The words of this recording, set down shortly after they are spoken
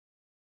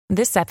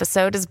This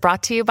episode is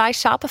brought to you by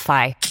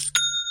Shopify.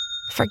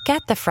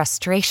 Forget the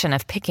frustration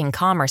of picking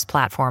commerce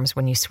platforms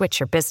when you switch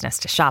your business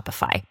to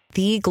Shopify,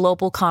 the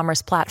global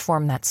commerce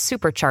platform that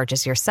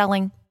supercharges your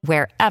selling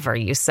wherever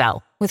you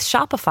sell. With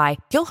Shopify,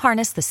 you'll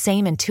harness the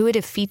same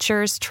intuitive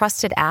features,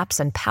 trusted apps,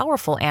 and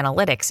powerful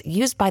analytics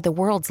used by the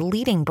world's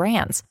leading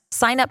brands.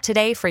 Sign up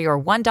today for your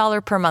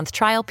 $1 per month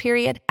trial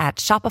period at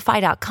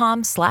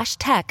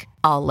shopify.com/tech,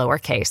 all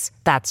lowercase.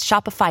 That's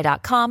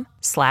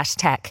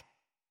shopify.com/tech.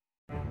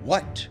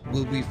 What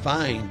will we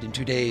find in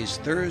today's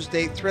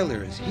Thursday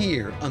thrillers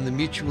here on the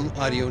Mutual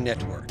Audio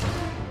Network?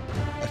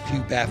 A few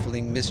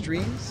baffling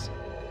mysteries?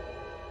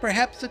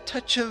 Perhaps a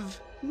touch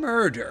of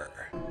murder?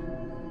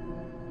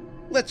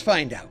 Let's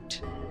find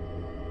out.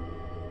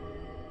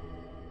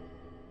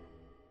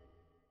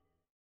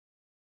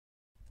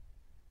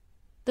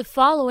 The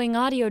following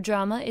audio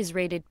drama is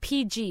rated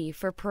PG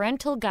for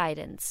parental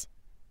guidance.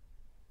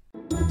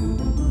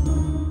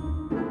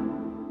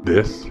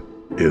 This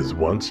is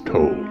Once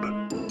Told.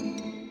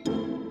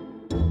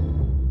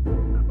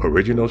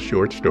 Original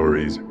short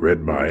stories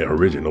read by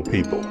original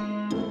people.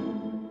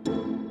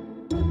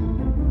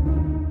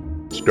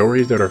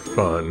 Stories that are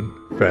fun,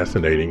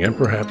 fascinating, and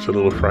perhaps a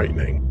little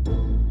frightening.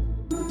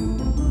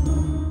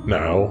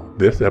 Now,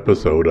 this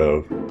episode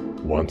of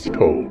Once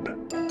Told.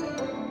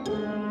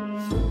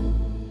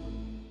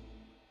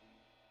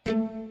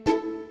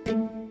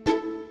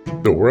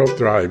 The world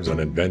thrives on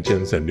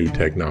inventions and new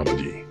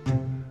technology,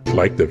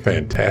 like the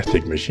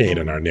fantastic machine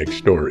in our next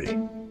story.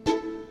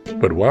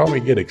 But while we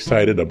get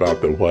excited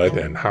about the what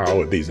and how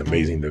of these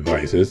amazing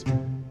devices,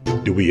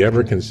 do we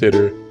ever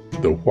consider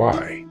the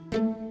why?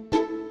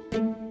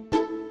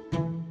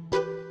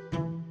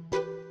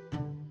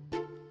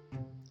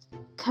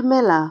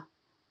 Camilla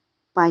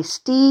by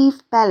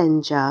Steve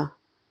Bellinger.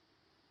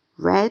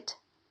 Read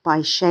by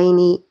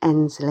Shani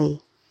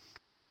Ensley.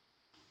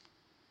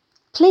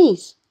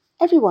 Please,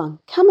 everyone,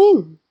 come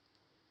in.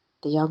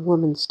 The young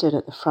woman stood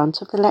at the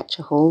front of the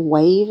lecture hall,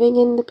 waving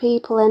in the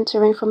people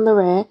entering from the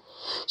rear.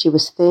 She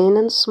was thin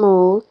and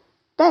small,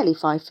 barely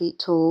 5 feet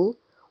tall,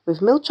 with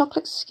milk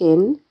chocolate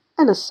skin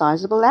and a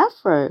sizable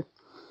afro.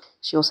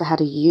 She also had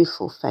a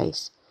youthful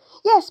face.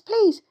 Yes,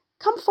 please,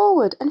 come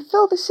forward and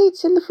fill the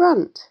seats in the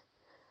front.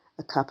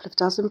 A couple of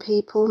dozen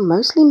people,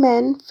 mostly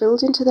men,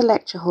 filled into the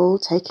lecture hall,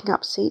 taking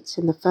up seats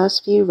in the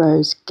first few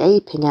rows,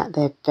 gaping at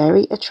their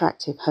very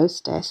attractive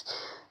hostess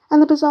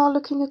and the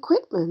bizarre-looking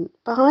equipment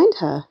behind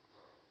her.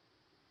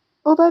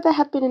 Although they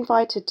had been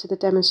invited to the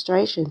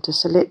demonstration to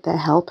solicit their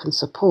help and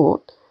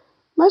support,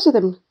 most of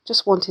them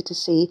just wanted to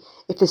see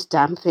if this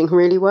damn thing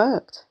really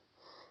worked.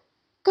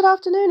 Good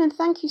afternoon, and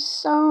thank you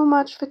so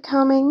much for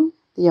coming,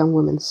 the young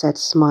woman said,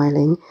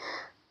 smiling.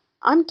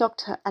 I'm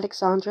Dr.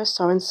 Alexandra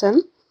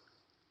Sorensen,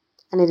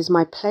 and it is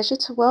my pleasure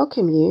to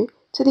welcome you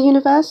to the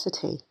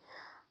university.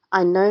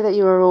 I know that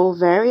you are all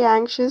very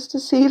anxious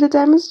to see the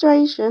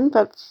demonstration,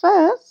 but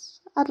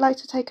first, I'd like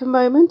to take a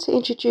moment to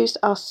introduce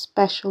our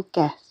special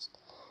guest.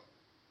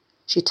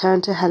 She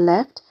turned to her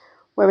left,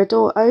 where a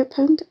door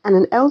opened and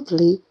an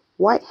elderly,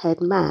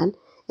 white-haired man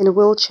in a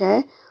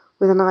wheelchair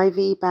with an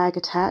IV bag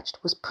attached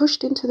was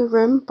pushed into the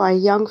room by a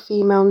young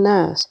female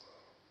nurse.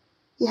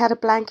 He had a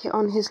blanket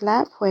on his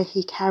lap where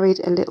he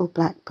carried a little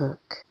black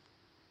book.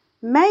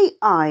 May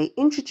I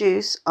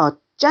introduce our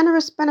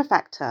generous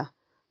benefactor,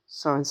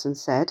 Sorensen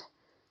said,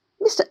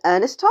 Mr.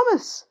 Ernest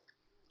Thomas.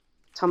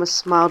 Thomas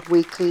smiled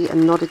weakly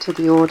and nodded to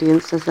the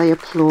audience as they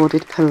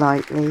applauded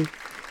politely.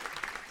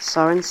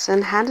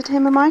 Sorensen handed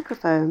him a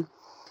microphone.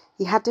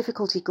 He had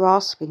difficulty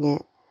grasping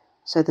it,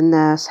 so the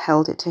nurse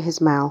held it to his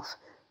mouth.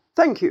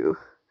 Thank you,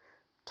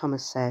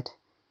 Thomas said.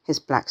 His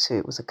black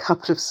suit was a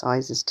couple of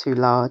sizes too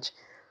large.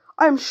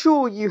 I am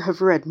sure you have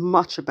read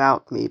much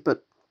about me,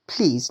 but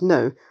please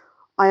know,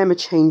 I am a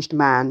changed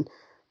man.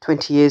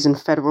 20 years in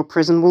federal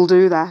prison will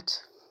do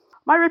that.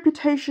 My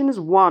reputation is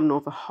one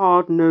of a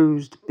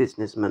hard-nosed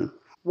businessman,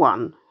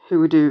 one who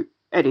would do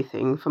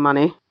anything for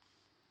money.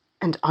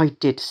 And I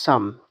did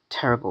some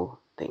terrible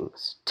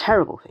things.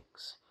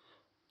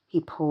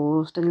 He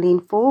paused and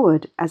leaned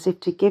forward as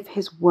if to give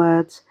his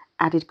words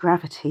added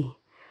gravity.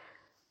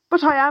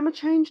 But I am a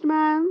changed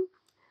man,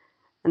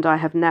 and I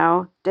have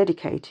now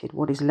dedicated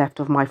what is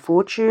left of my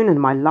fortune and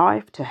my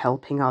life to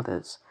helping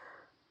others.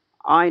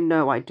 I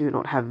know I do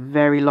not have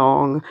very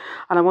long,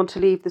 and I want to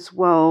leave this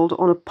world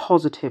on a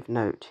positive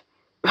note.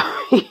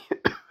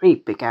 He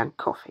began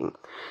coughing.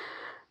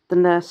 The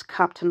nurse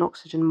cupped an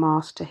oxygen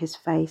mask to his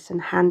face and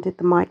handed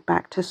the mic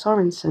back to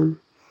Sorensen.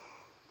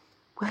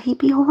 Will he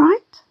be all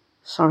right?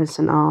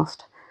 Sorensen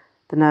asked.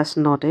 The nurse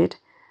nodded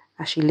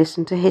as she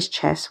listened to his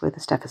chest with a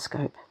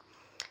stethoscope.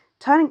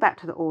 Turning back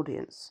to the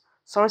audience,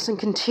 Sorensen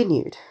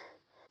continued.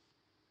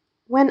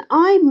 When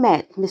I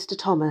met Mr.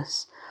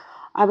 Thomas,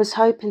 I was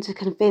hoping to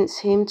convince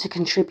him to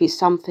contribute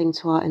something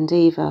to our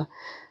endeavour.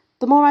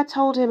 The more I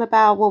told him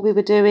about what we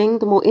were doing,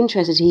 the more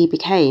interested he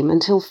became,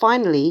 until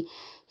finally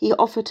he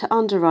offered to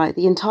underwrite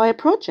the entire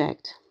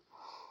project.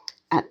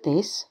 At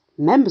this,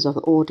 members of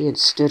the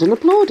audience stood and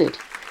applauded.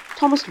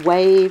 Thomas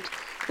waved,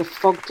 the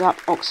fogged-up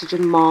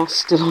oxygen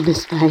mask still on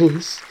his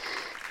face.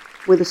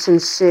 With a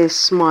sincere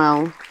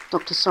smile,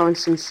 Dr.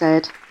 Sorensen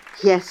said,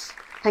 "Yes,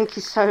 thank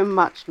you so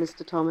much,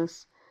 Mr.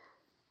 Thomas."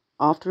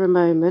 After a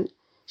moment,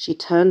 she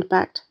turned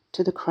back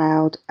to the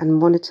crowd and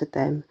monitored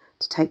them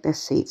to take their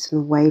seats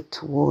and waved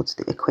towards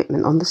the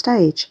equipment on the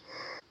stage.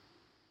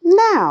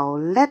 "Now,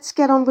 let's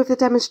get on with the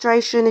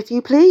demonstration, if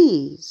you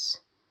please."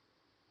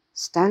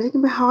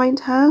 Standing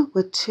behind her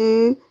were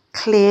two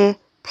clear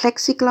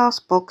plexiglass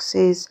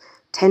boxes,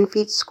 10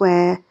 feet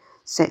square,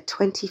 set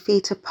 20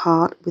 feet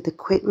apart with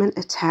equipment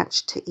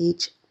attached to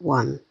each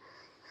one.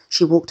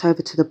 She walked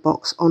over to the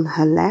box on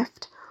her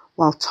left,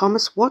 while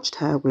Thomas watched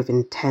her with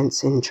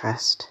intense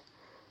interest.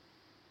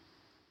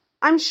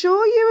 "I'm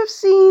sure you have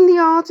seen the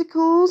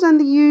articles and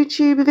the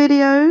YouTube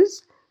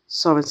videos."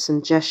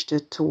 Sorensen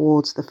gestured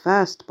towards the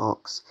first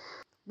box.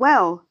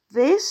 "Well,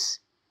 this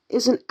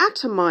is an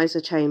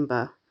atomizer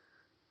chamber.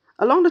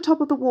 Along the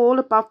top of the wall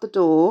above the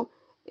door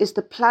is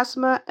the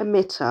plasma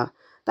emitter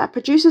that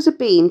produces a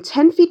beam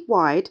 10 feet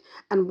wide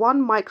and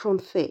 1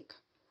 micron thick.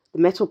 The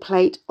metal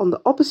plate on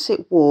the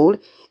opposite wall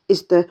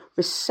is the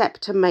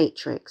receptor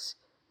matrix.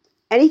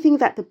 Anything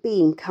that the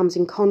beam comes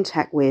in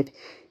contact with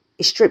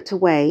is stripped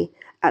away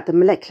at the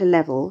molecular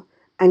level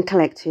and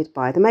collected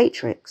by the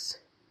matrix."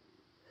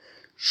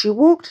 She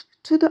walked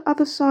to the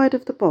other side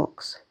of the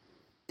box.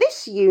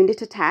 "This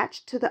unit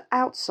attached to the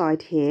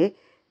outside here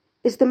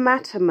is the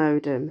matter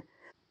modem.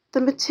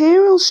 The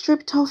material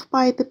stripped off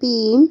by the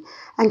beam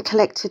and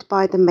collected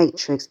by the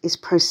matrix is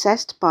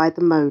processed by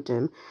the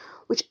modem,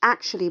 which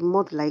actually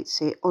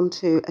modulates it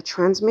onto a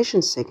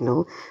transmission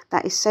signal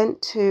that is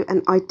sent to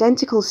an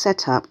identical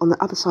setup on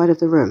the other side of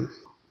the room."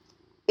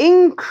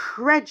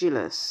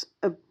 Incredulous,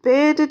 a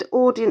bearded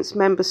audience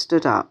member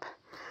stood up.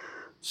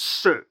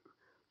 "So,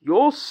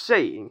 you're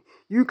saying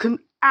you can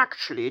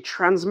actually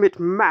transmit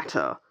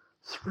matter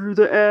through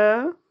the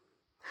air?"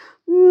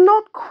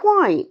 "Not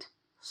quite,"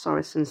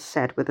 Sorensen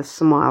said with a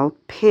smile,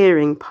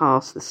 peering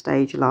past the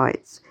stage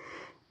lights.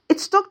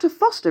 "It's Dr.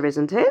 Foster,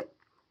 isn't it?"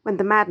 When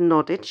the man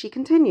nodded, she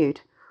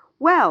continued,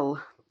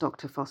 "Well,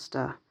 Dr.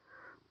 Foster,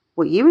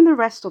 what you and the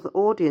rest of the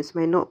audience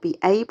may not be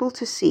able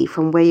to see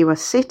from where you are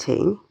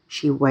sitting,"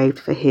 she waved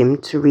for him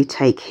to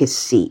retake his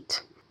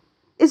seat,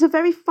 "is a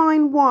very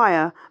fine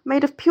wire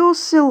made of pure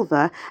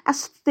silver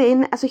as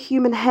thin as a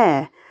human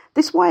hair.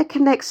 This wire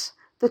connects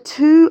the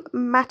two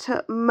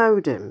matter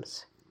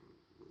modems."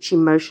 She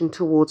motioned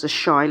towards a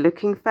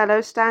shy-looking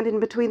fellow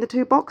standing between the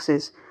two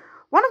boxes.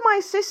 "One of my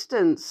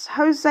assistants,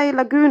 Jose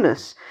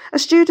Lagunas, a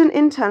student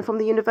intern from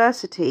the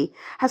university,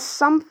 has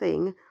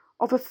something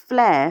of a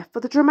flair for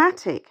the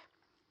dramatic.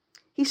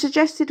 He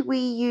suggested we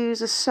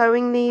use a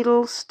sewing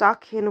needle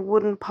stuck in a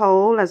wooden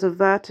pole as a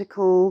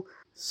vertical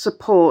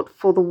support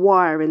for the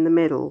wire in the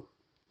middle."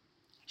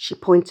 She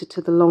pointed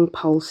to the long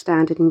pole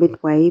standing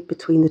midway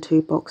between the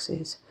two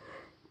boxes,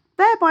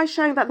 thereby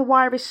showing that the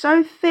wire is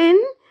so thin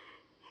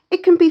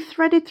it can be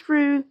threaded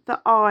through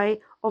the eye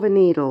of a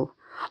needle.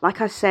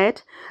 Like I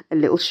said, a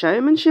little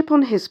showmanship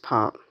on his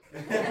part.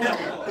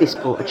 This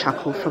brought a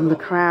chuckle from the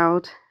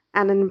crowd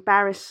and an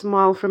embarrassed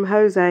smile from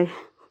Jose.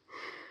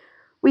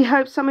 "We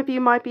hope some of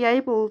you might be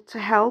able to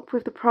help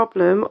with the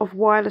problem of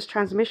wireless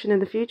transmission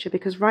in the future,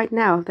 because right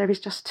now there is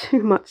just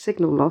too much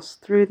signal loss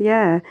through the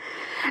air.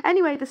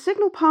 Anyway, the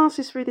signal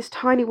passes through this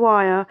tiny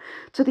wire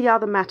to the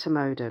other matter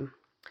modem."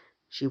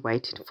 She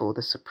waited for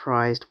the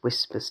surprised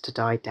whispers to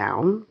die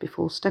down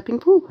before stepping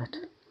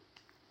forward.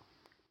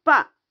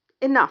 "But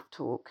enough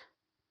talk.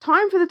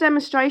 Time for the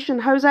demonstration,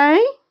 Jose."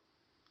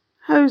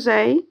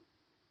 Jose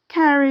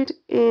carried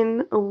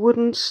in a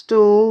wooden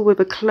stool with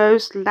a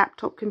closed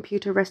laptop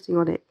computer resting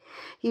on it.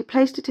 He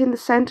placed it in the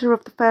center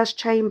of the first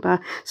chamber,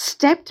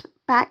 stepped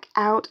back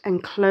out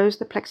and closed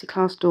the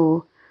plexiglass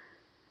door.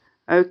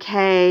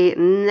 "Okay,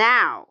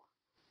 now,"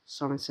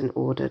 Sorensen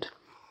ordered.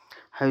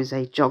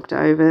 Jose jogged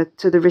over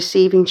to the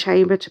receiving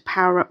chamber to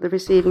power up the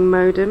receiving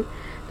modem,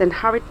 then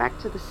hurried back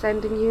to the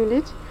sending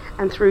unit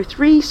and threw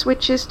 3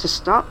 switches to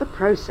start the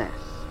process.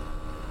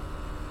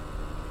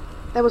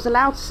 There was a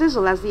loud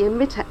sizzle as the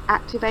emitter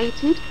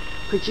activated,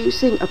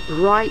 producing a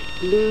bright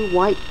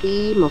blue-white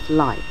beam of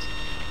light.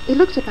 It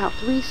looked about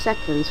 3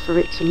 seconds for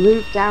it to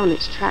move down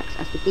its tracks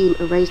as the beam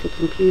erased the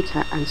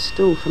computer and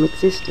stalled from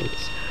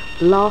existence,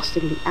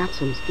 blasting the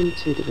atoms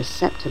into the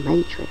receptor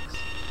matrix.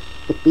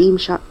 The beam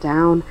shut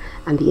down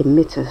and the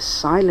emitter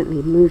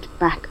silently moved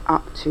back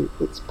up to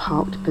its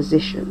parked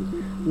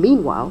position.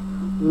 Meanwhile,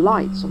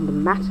 lights on the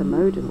matter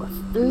modem were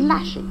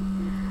flashing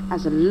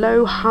as a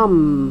low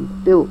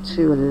hum built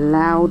to a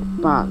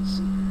loud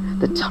buzz.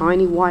 The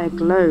tiny wire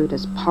glowed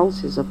as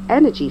pulses of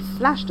energy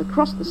flashed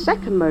across the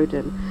second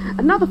modem.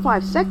 Another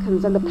 5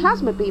 seconds and the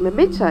plasma beam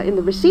emitter in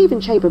the receiving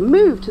chamber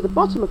moved to the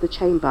bottom of the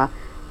chamber,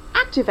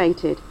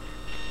 activated.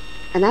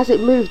 And as it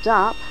moved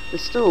up the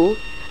stall,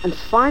 and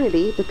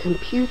finally the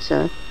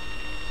computer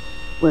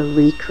were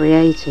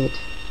recreated.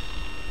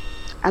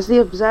 As the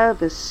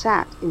observers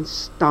sat in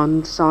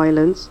stunned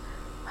silence,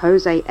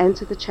 Jose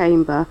entered the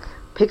chamber,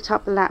 picked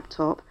up the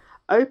laptop,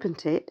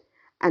 opened it,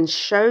 and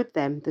showed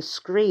them the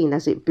screen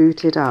as it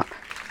booted up.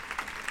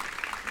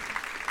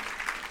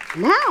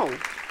 "Now,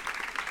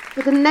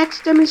 For the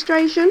next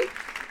demonstration,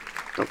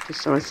 Dr.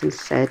 Sorensen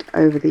said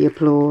over the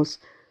applause.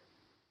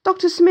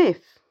 Dr.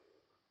 Smith.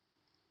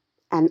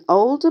 An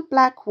older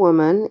black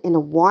woman in a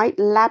white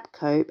lab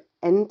coat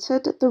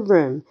entered the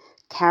room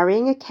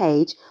carrying a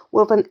cage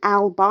with an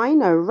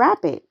albino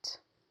rabbit.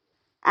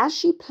 As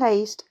she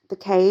placed the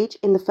cage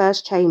in the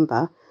first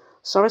chamber,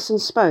 Sorensen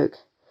spoke.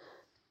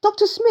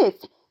 Dr.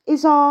 Smith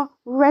is our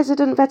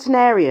resident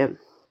veterinarian.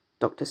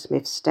 Dr.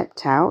 Smith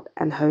stepped out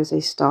and Jose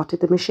started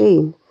the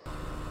machine.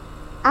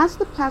 As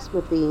the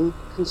plasma beam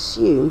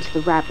consumed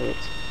the rabbit,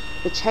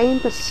 the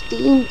chamber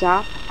steamed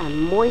up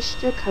and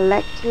moisture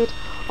collected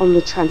on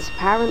the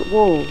transparent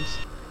walls.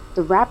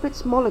 The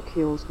rabbit's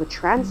molecules were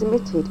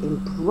transmitted in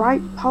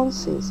bright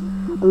pulses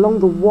along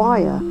the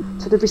wire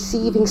to the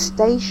receiving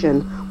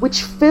station,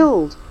 which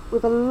filled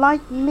with a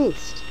light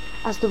mist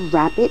as the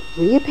rabbit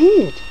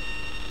reappeared.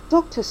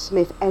 Dr.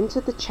 Smith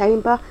entered the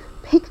chamber,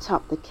 picked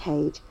up the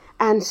cage,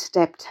 and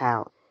stepped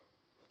out.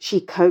 She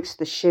coaxed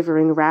the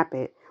shivering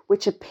rabbit,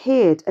 which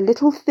appeared a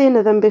little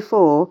thinner than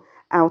before,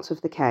 out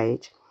of the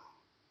cage.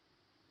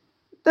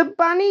 The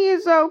bunny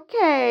is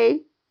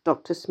okay,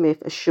 Dr.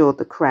 Smith assured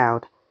the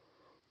crowd.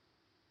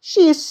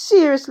 She is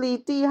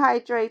seriously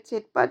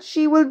dehydrated, but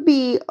she will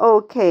be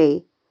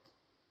okay.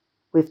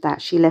 With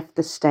that, she left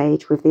the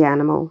stage with the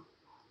animal.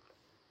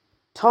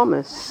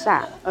 Thomas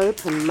sat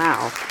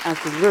open-mouthed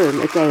as the room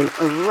again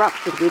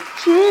erupted with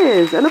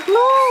cheers and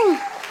applause.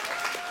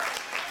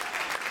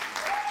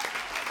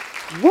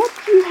 What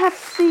you have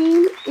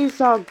seen is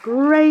our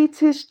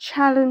greatest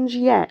challenge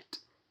yet,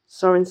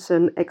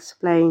 Sorensen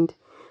explained.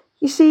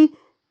 You see,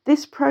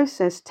 this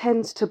process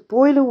tends to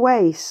boil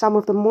away some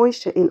of the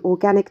moisture in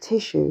organic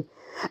tissue.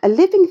 A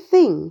living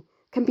thing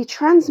can be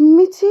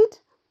transmitted,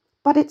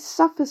 but it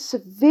suffers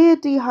severe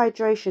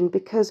dehydration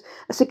because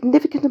a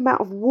significant amount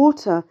of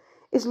water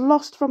is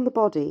lost from the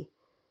body.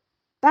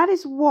 That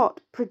is what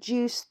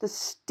produced the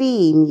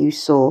steam you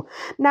saw.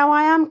 Now,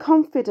 I am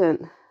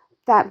confident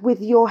that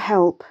with your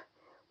help,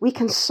 we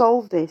can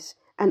solve this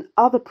and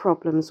other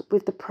problems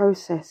with the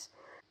process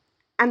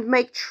and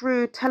make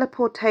true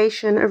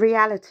teleportation a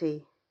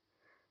reality.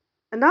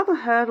 Another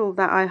hurdle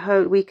that I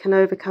hope we can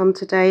overcome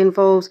today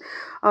involves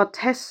our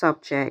test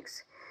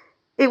subjects.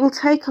 It will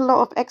take a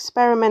lot of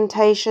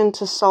experimentation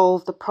to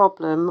solve the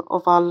problem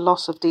of our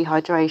loss of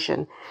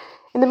dehydration.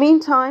 In the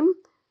meantime,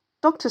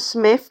 Dr.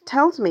 Smith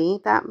tells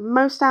me that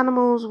most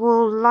animals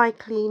will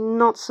likely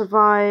not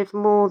survive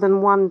more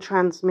than one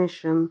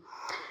transmission.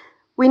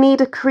 We need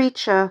a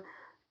creature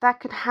that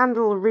could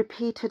handle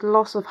repeated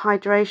loss of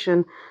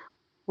hydration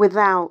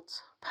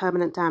without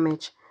permanent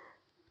damage.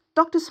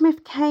 Dr.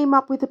 Smith came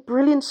up with a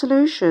brilliant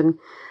solution,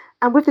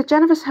 and with the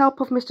generous help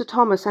of Mr.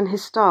 Thomas and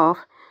his staff,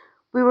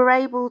 we were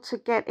able to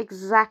get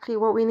exactly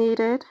what we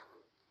needed.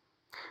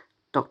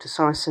 Dr.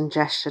 Sorensen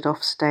gestured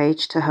off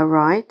stage to her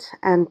right,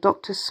 and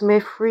Dr.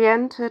 Smith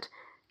re-entered,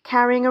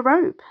 carrying a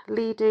rope,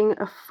 leading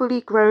a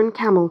fully grown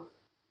camel.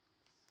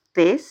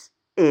 This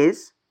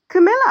is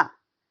Camilla,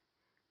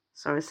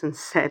 Sorensen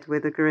said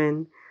with a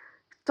grin.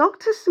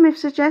 Dr. Smith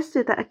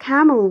suggested that a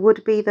camel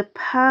would be the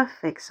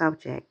perfect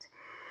subject.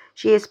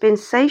 She has been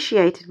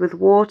satiated with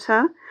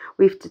water.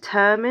 We've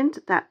determined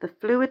that the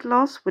fluid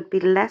loss would be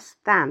less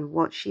than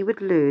what she would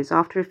lose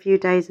after a few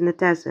days in the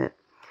desert.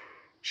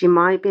 She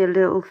might be a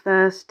little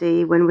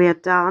thirsty when we are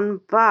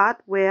done,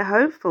 but we're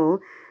hopeful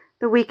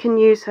that we can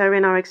use her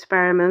in our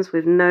experiments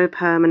with no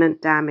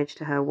permanent damage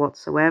to her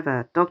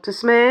whatsoever. Dr.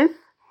 Smith?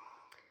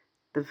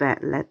 The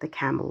vet led the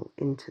camel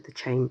into the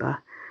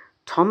chamber.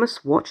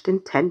 Thomas watched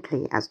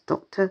intently as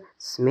Dr.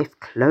 Smith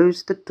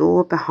closed the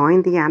door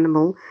behind the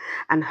animal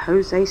and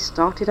Jose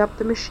started up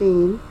the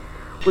machine.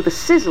 With a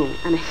sizzle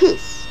and a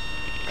hiss,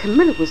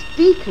 Camilla was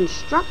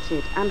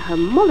deconstructed and her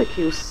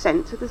molecules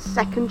sent to the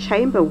second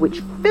chamber,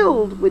 which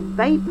filled with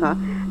vapor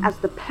as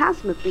the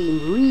plasma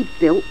beam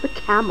rebuilt the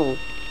camel.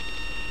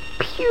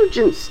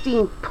 Pungent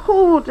steam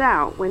poured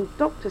out when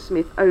Dr.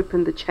 Smith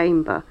opened the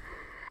chamber.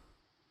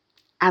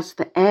 As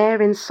the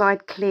air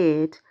inside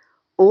cleared,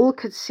 all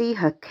could see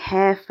her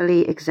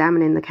carefully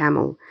examining the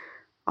camel.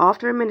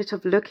 After a minute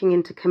of looking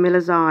into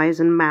Camilla's eyes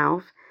and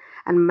mouth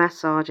and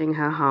massaging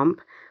her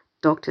hump,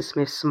 Dr.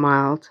 Smith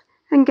smiled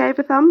and gave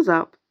a thumbs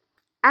up.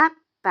 At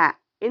that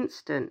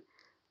instant,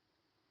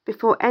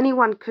 before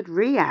anyone could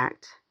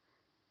react,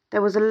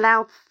 there was a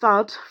loud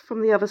thud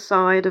from the other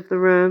side of the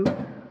room.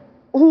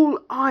 All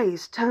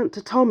eyes turned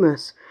to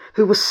Thomas,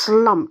 who was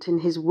slumped in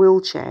his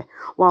wheelchair,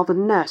 while the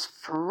nurse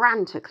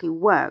frantically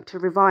worked to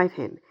revive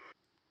him.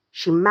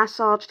 She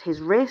massaged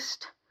his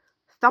wrist,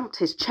 thumped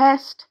his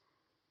chest,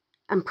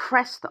 and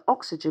pressed the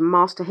oxygen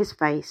mask to his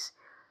face.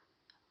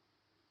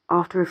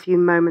 After a few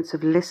moments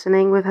of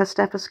listening with her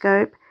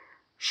stethoscope,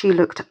 she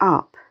looked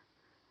up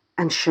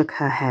and shook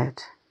her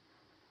head.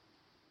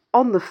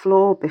 On the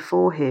floor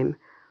before him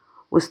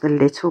was the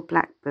little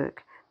black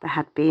book that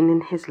had been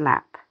in his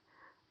lap.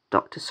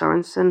 Dr.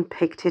 Sorensen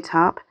picked it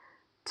up,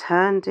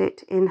 turned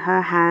it in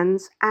her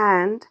hands,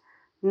 and,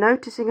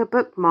 noticing a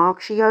bookmark,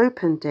 she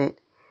opened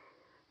it.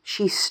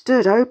 She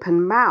stood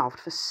open-mouthed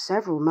for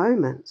several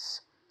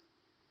moments.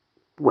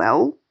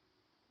 Well,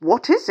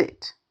 "What is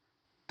it?"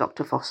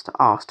 Dr. Foster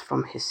asked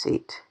from his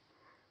seat.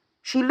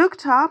 She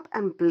looked up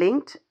and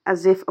blinked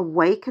as if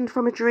awakened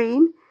from a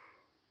dream.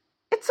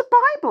 "It's a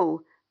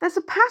Bible. There's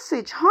a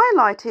passage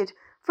highlighted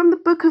from the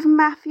book of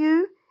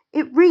Matthew.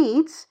 It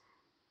reads,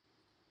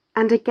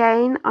 'And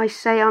again I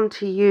say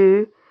unto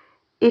you,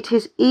 it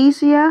is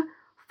easier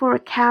for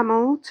a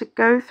camel to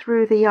go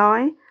through the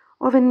eye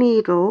of a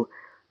needle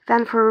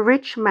than for a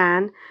rich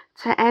man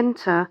to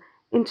enter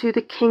into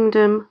the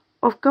kingdom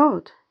of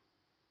God.'"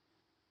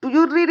 "Do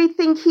you really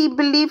think he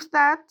believes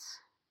that?"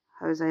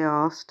 Jose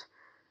asked.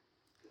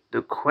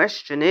 "The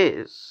question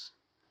is,"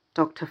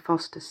 Dr.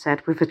 Foster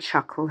said with a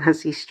chuckle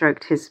as he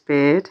stroked his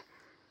beard,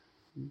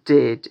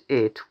 "did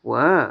it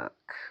work?"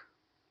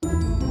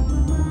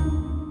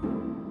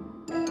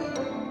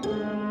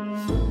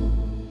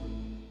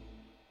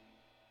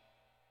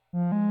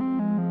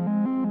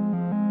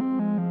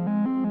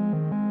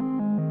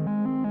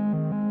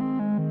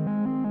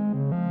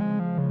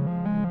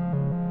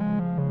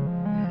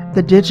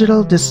 The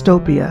digital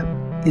dystopia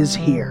is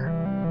here.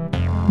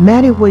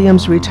 Matty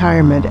Williams'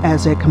 retirement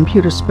as a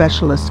computer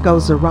specialist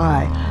goes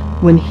awry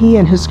when he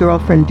and his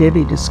girlfriend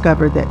Divvy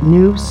discover that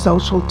new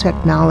social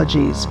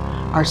technologies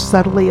are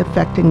subtly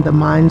affecting the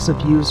minds of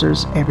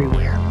users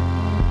everywhere.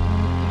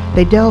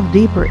 They delve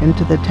deeper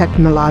into the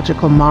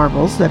technological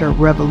marvels that are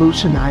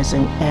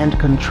revolutionizing and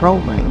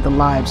controlling the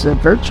lives of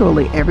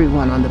virtually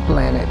everyone on the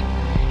planet,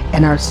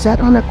 and are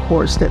set on a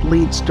course that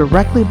leads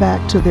directly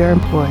back to their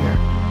employer.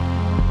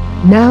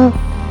 Now,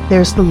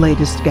 there's the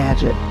latest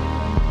gadget,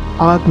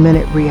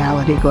 augmented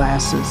reality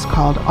glasses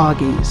called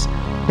Augies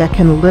that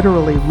can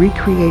literally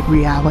recreate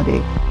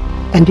reality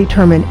and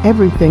determine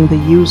everything the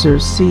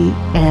users see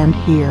and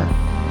hear.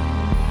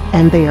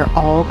 And they are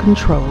all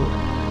controlled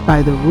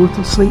by the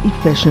ruthlessly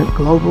efficient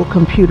global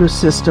computer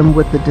system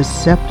with the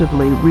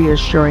deceptively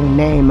reassuring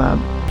name of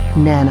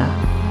Nana.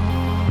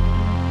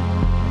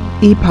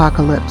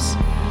 Epocalypse,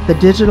 the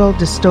digital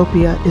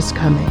dystopia is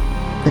coming.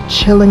 The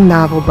chilling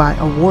novel by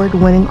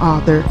award-winning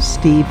author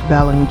Steve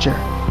Bellinger.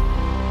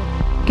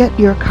 Get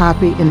your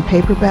copy in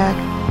paperback,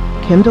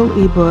 Kindle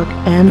ebook,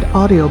 and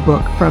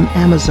audiobook from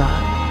Amazon,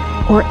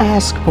 or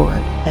ask for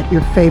it at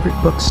your favorite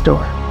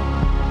bookstore.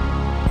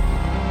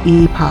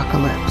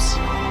 Epocalypse,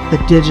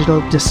 the digital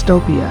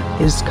dystopia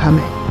is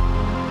coming,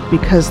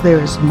 because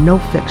there is no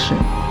fiction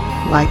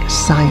like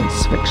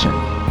science fiction.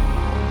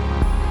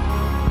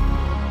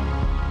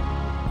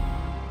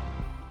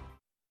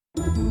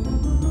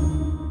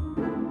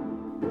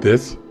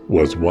 This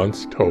was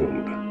Once Told.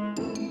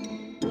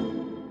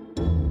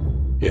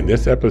 In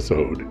this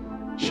episode,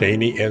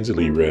 Shani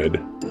Ensley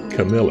read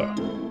Camilla,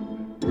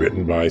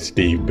 written by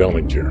Steve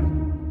Bellinger.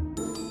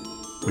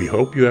 We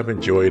hope you have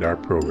enjoyed our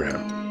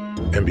program,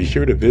 and be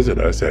sure to visit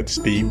us at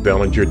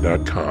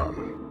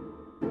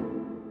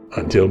stevebellinger.com.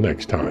 Until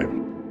next time.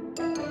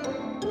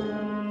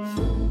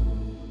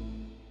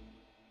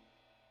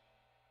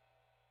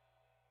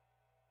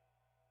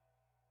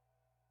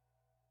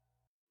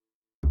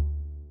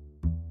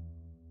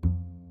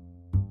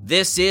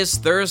 This is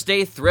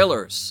Thursday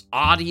Thrillers,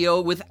 audio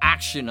with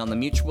action on the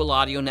Mutual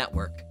Audio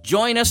Network.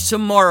 Join us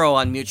tomorrow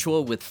on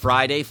Mutual with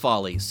Friday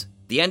Follies,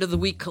 the end of the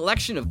week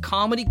collection of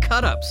comedy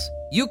cut-ups.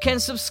 You can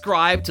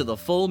subscribe to the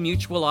full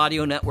Mutual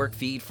Audio Network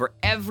feed for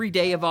every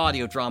day of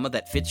audio drama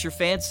that fits your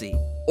fancy,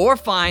 or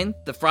find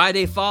the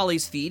Friday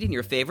Follies feed in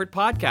your favorite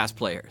podcast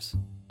players.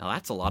 Now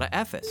that's a lot of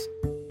F's.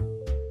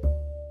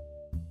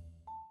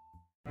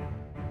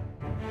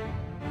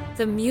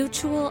 The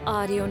Mutual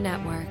Audio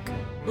Network.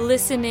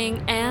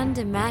 Listening and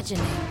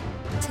imagining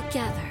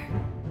together.